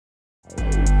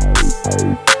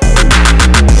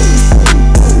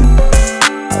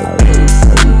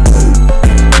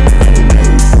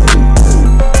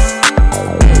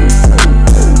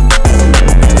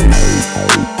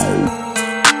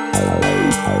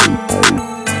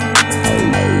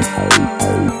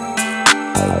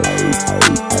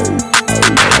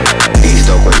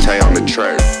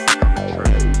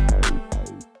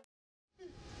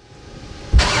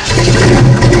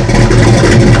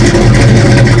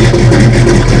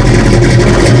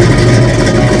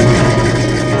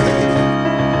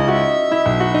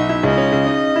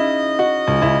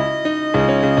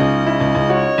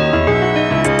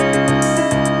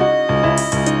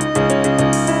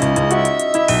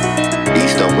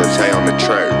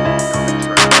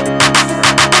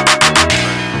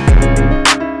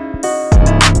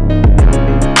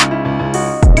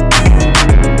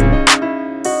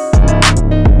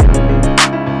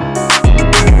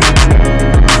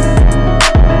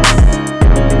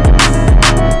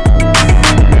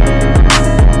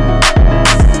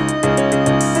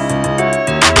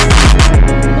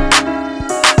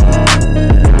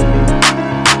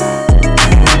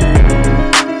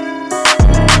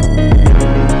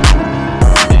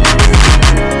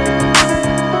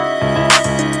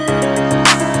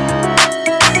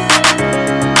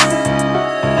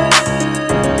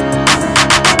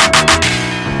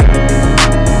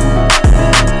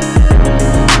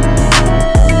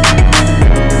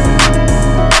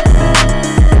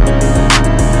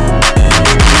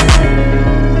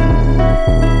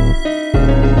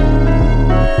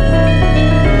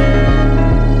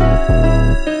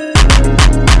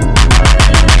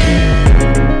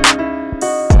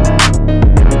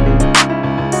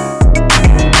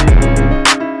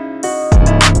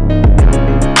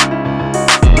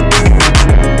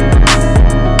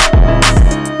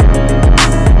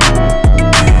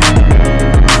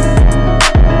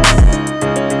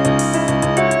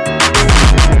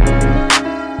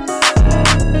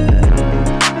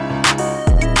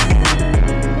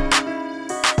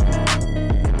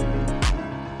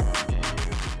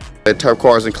Turf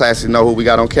Cars and Classics know who we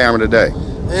got on camera today.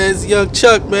 It's Young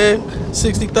Chuck, man.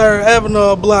 63rd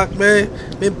Avenue block, man.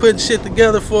 Been putting shit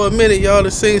together for a minute. Y'all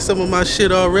have seen some of my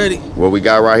shit already. What we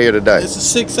got right here today? It's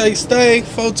a 6.8 Stang,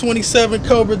 427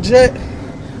 Cobra Jet.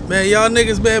 Man, y'all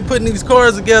niggas, man, putting these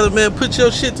cars together, man. Put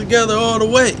your shit together all the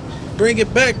way. Bring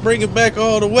it back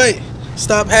all the way.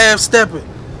 Stop half-stepping.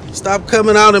 Stop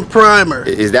coming out in primer.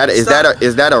 Is that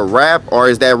a wrap or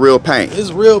is that real paint? It's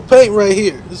real paint right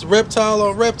here. It's reptile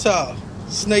on reptile.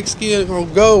 Snake skin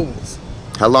on golds.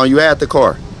 How long you had the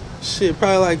car? Shit,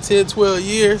 probably like 10, 12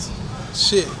 years.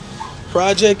 Shit.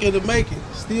 Project in the making.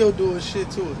 Still doing shit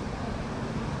to it.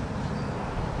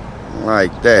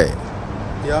 Like that.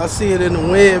 Y'all see it in the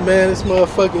wind, man. This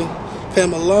motherfucker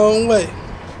came a long way.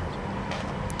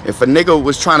 If a nigga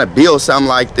was trying to build something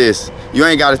like this, you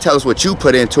ain't got to tell us what you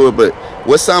put into it, but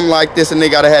what's something like this, and they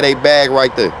got to have a bag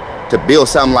right there to build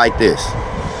something like this?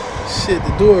 Shit,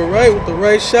 to do it right with the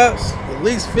right shots, at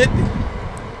least 50.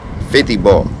 50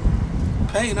 ball.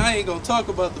 Paint, I ain't gonna talk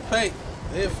about the paint.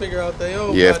 They'll figure out their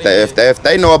own. Yeah, if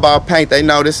they know about paint, they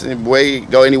know this way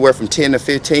go anywhere from 10 to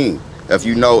 15. If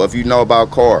you know about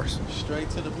cars. Straight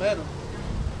to the metal.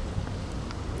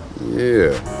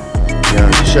 Yeah,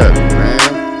 Young Chuck,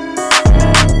 man.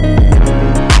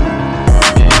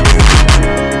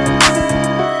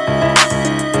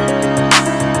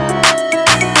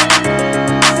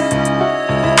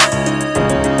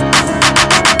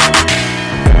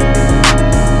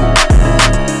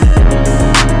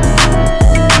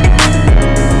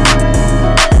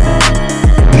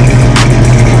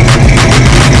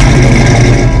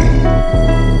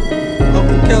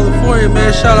 Oakland, California,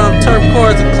 man. Shout out Turf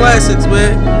Cars and Classics,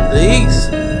 man. The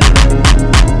East.